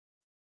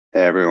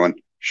Hey everyone,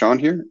 Sean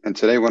here, and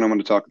today what I want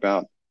to talk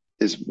about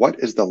is what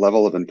is the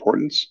level of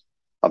importance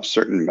of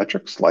certain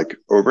metrics like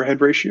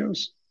overhead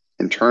ratios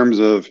in terms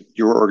of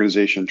your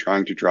organization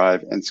trying to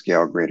drive and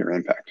scale greater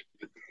impact.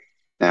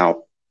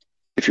 Now,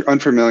 if you're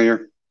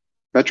unfamiliar,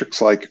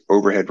 metrics like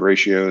overhead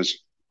ratios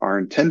are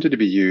intended to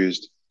be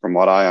used, from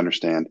what I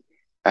understand,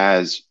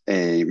 as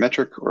a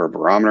metric or a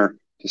barometer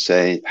to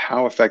say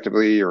how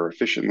effectively or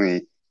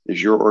efficiently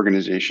is your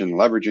organization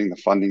leveraging the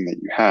funding that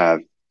you have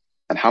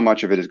and how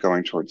much of it is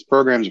going towards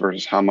programs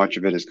versus how much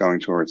of it is going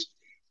towards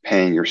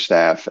paying your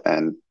staff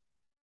and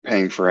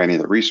paying for any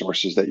of the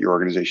resources that your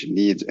organization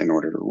needs in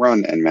order to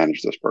run and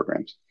manage those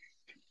programs.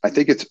 I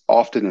think it's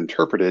often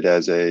interpreted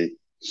as a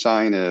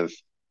sign of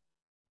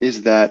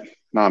is that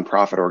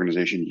nonprofit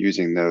organization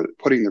using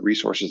putting the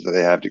resources that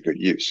they have to good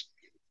use.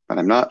 And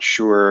I'm not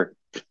sure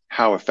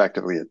how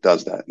effectively it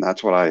does that. And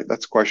that's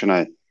a question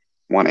I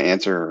want to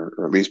answer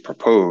or at least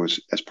propose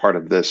as part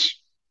of this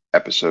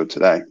episode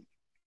today.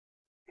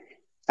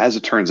 As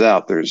it turns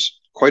out, there's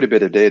quite a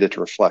bit of data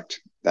to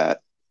reflect that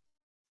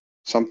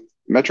some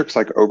metrics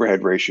like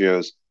overhead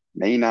ratios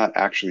may not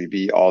actually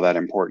be all that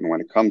important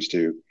when it comes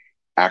to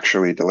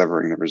actually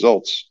delivering the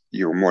results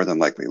you're more than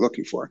likely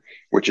looking for,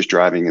 which is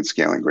driving and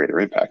scaling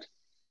greater impact.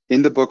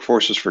 In the book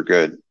Forces for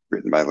Good,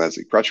 written by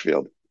Leslie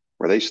Crutchfield,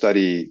 where they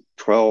study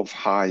 12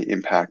 high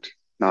impact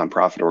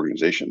nonprofit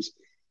organizations,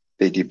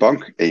 they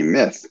debunk a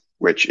myth,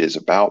 which is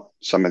about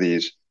some of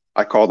these,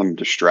 I call them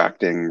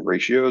distracting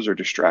ratios or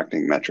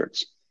distracting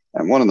metrics.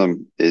 And one of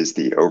them is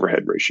the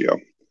overhead ratio.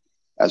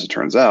 As it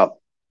turns out,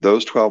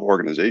 those 12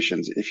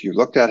 organizations, if you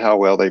looked at how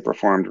well they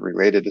performed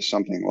related to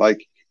something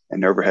like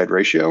an overhead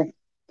ratio,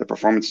 the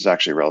performance is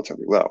actually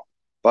relatively low.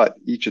 But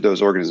each of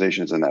those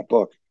organizations in that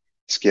book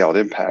scaled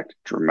impact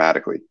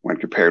dramatically when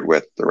compared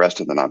with the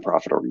rest of the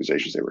nonprofit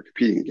organizations they were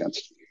competing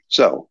against.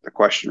 So the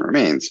question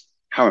remains,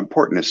 how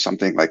important is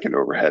something like an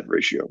overhead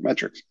ratio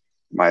metrics?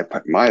 My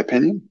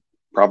opinion,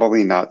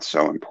 probably not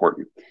so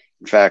important.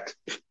 In fact,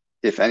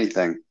 if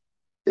anything,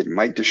 it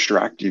might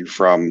distract you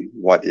from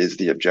what is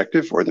the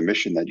objective or the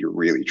mission that you're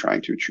really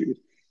trying to achieve.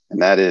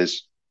 And that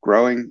is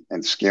growing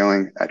and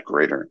scaling at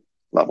greater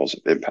levels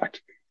of impact.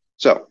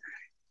 So,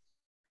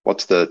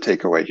 what's the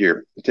takeaway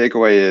here? The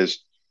takeaway is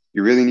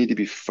you really need to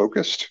be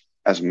focused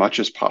as much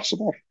as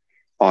possible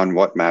on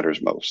what matters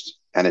most.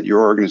 And at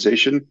your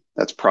organization,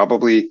 that's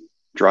probably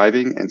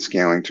driving and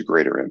scaling to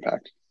greater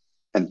impact.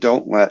 And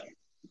don't let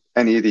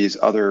any of these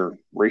other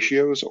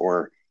ratios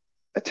or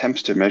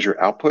attempts to measure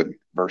output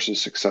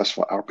versus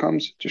successful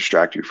outcomes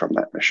distract you from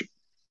that mission.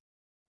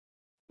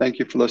 Thank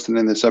you for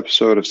listening to this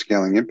episode of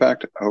Scaling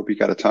Impact. I hope you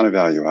got a ton of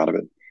value out of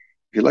it.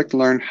 If you'd like to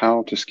learn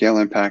how to scale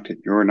impact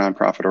at your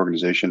nonprofit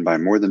organization by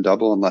more than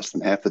double in less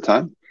than half the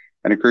time,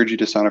 I'd encourage you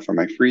to sign up for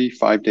my free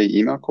 5-day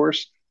email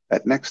course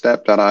at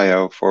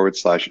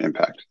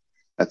nextstep.io/impact.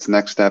 That's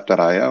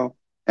nextstep.io,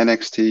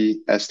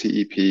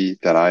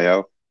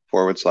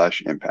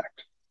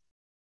 nxtstep.io/impact.